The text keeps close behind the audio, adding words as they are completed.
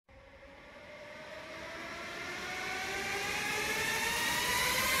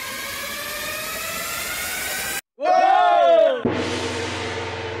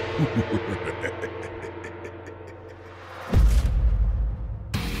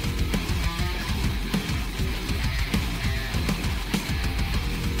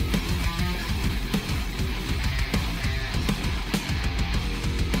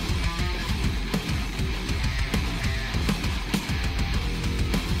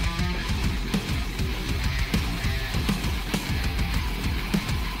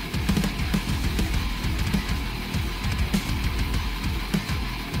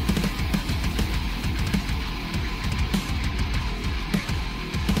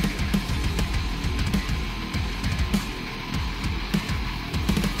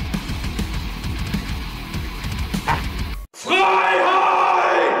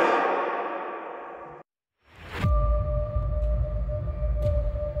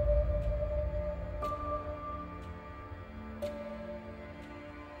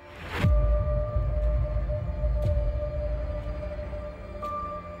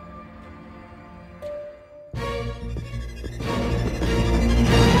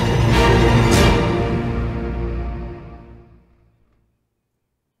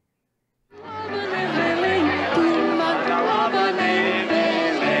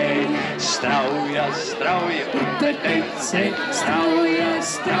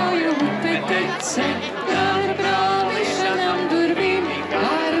tecen, ar brālišanām durvīm,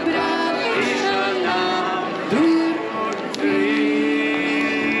 ar brālišanām durvīm.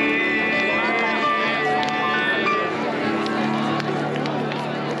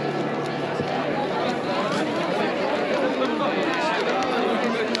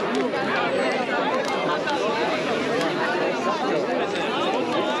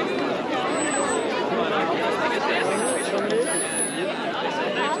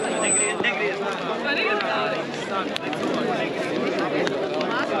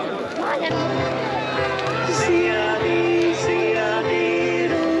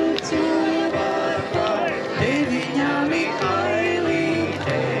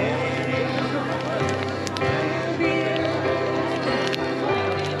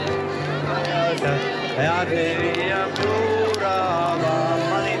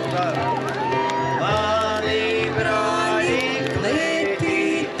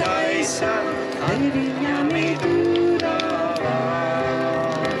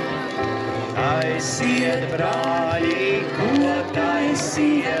 Taisiet, brāļi, ko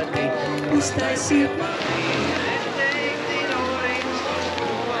taisieti, uztaisiet mani, neteikti norīts,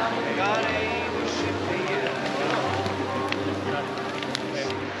 garīguši pieri.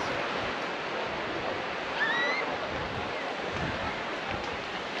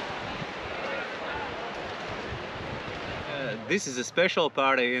 This is a special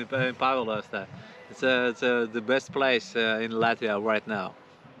party in Pāvilosta. It's the best place in Latvia right now.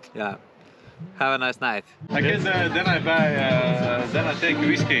 Yeah. Have a nice night. I guess then I buy, then I take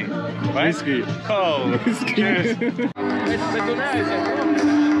whiskey. Right? Whiskey. Oh, whiskey. Cheers.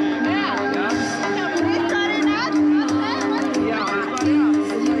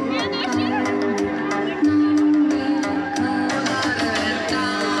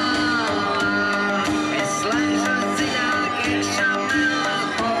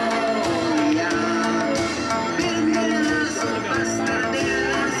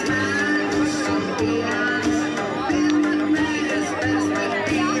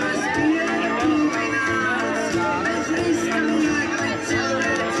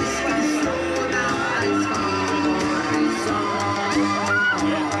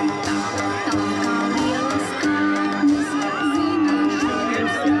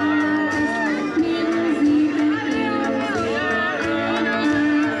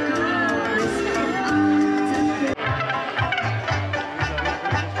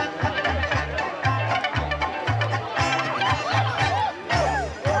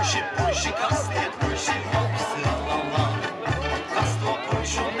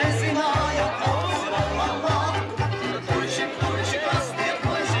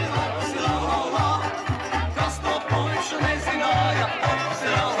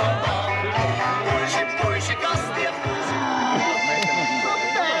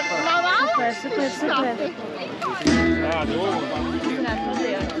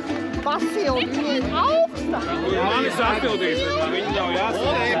 Pasildi, viņa ir augsta. Manis atbildīs, viņi nav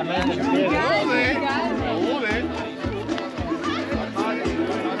jāsaka.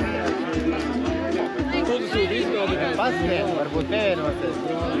 Paskrien, varbūt pievienosies.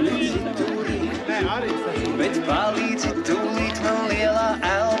 Bet palīdzi tūlīt man lielā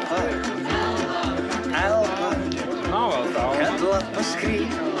elpa, kad lapas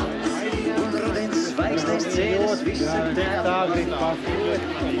krīt un rudens zvaigznes dzēras visur telpa.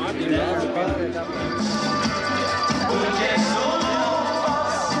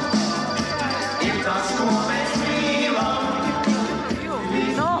 Ir tas, ko mēs mīlam.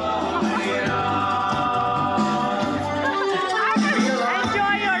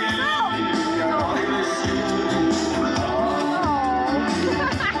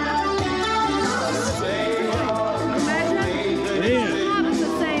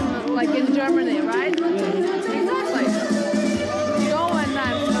 Germany, right? Exactly. Go and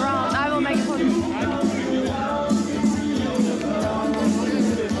dance around. I will make it for you.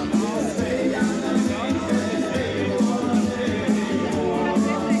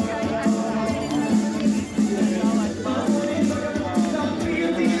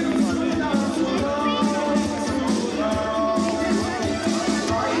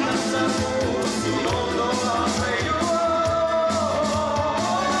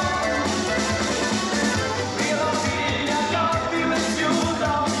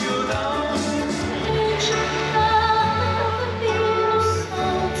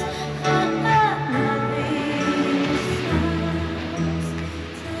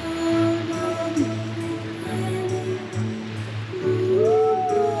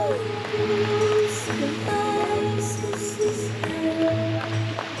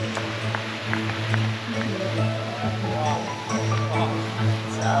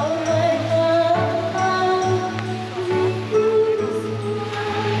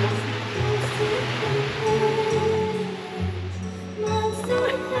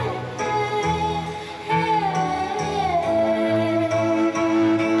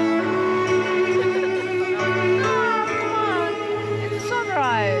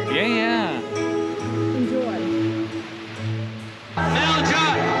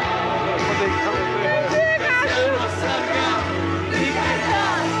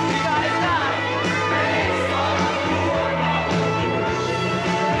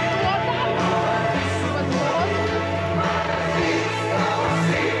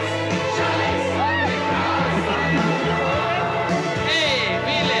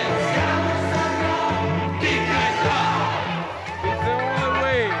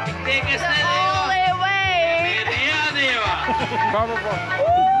 Bravo, Bob.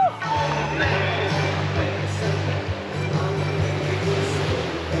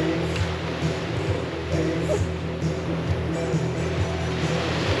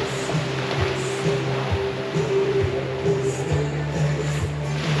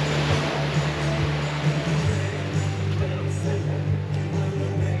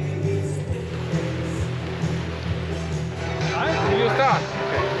 Will you start?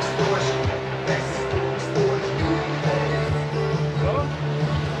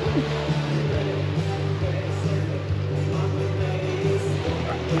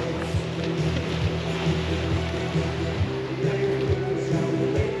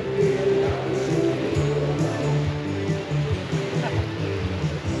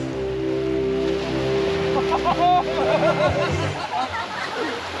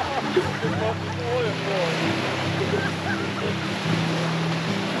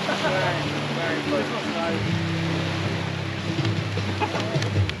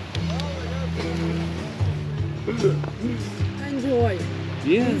 Enjoy.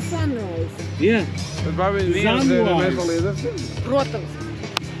 Yes. Sunrise. Yeah. Bet vai viņi viens dienu nepalīdz? Protams.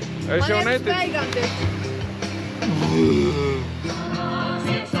 Es jau neticu. Beigām tiek.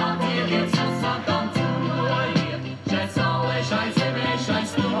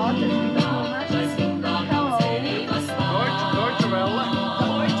 Deutsche Welle.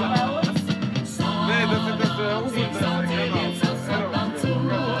 Nē, tas ir tas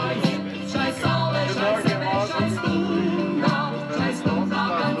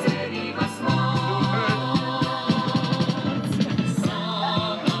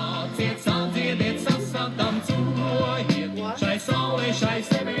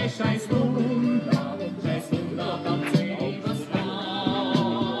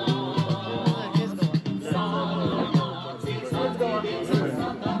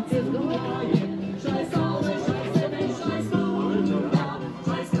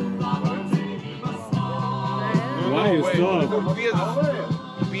Why you stop?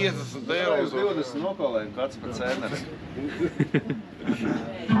 50 euros. 20 nopelnījumi kāds pa cēneri.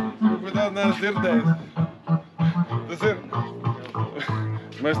 Bet tā neesmu dzirdējis. Tas ir...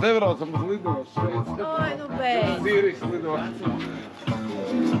 Mēs nebraucam uz lidostu šeit. Ai, nu beidz. Juris lidostu.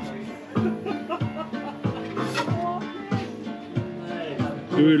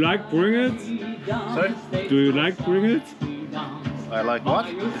 Do you like bring it? Sorry? Do you like bring it? I like what?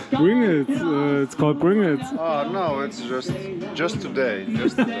 Bring it. It's called bring it. Oh, no, it's just today.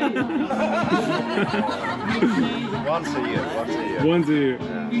 Just today. Once a year. Once a year.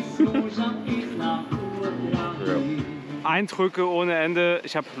 Real. Eindrücke ohne Ende.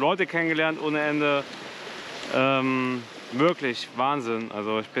 Ich habe Leute kennengelernt ohne Ende. Wirklich Wahnsinn.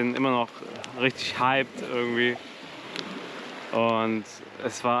 Also ich bin immer noch richtig hyped irgendwie. Und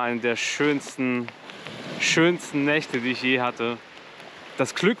es war eine der schönsten Nächte, die ich je hatte.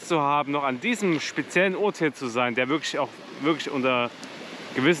 Das Glück zu haben, noch an diesem speziellen Ort hier zu sein, der wirklich unter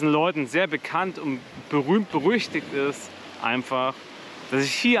gewissen Leuten sehr bekannt und berühmt berüchtigt ist, einfach, dass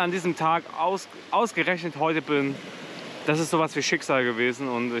ich hier an diesem Tag ausgerechnet heute bin, das ist sowas wie Schicksal gewesen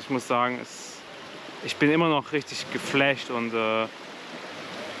und ich muss sagen, ich bin immer noch richtig geflasht und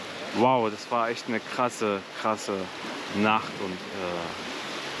wow, das war echt eine krasse Nacht und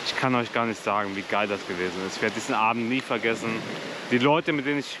ich kann euch gar nicht sagen, wie geil das gewesen ist. Ich werde diesen Abend nie vergessen. Die Leute, mit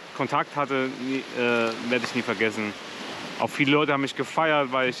denen ich Kontakt hatte, werde ich nie vergessen. Auch viele Leute haben mich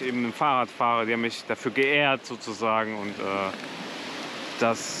gefeiert, weil ich eben ein Fahrrad fahre. Die haben mich dafür geehrt sozusagen und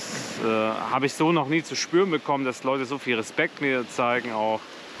das habe ich so noch nie zu spüren bekommen, dass Leute so viel Respekt mir zeigen, auch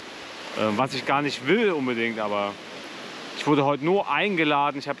was ich gar nicht will unbedingt, aber ich wurde heute nur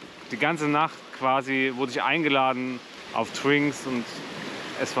eingeladen. Ich habe die ganze Nacht quasi wurde ich eingeladen auf Drinks und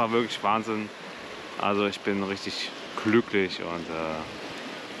es war wirklich Wahnsinn. Also ich bin richtig glücklich und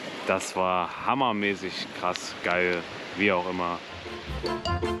das war hammermäßig krass, geil, wie auch immer.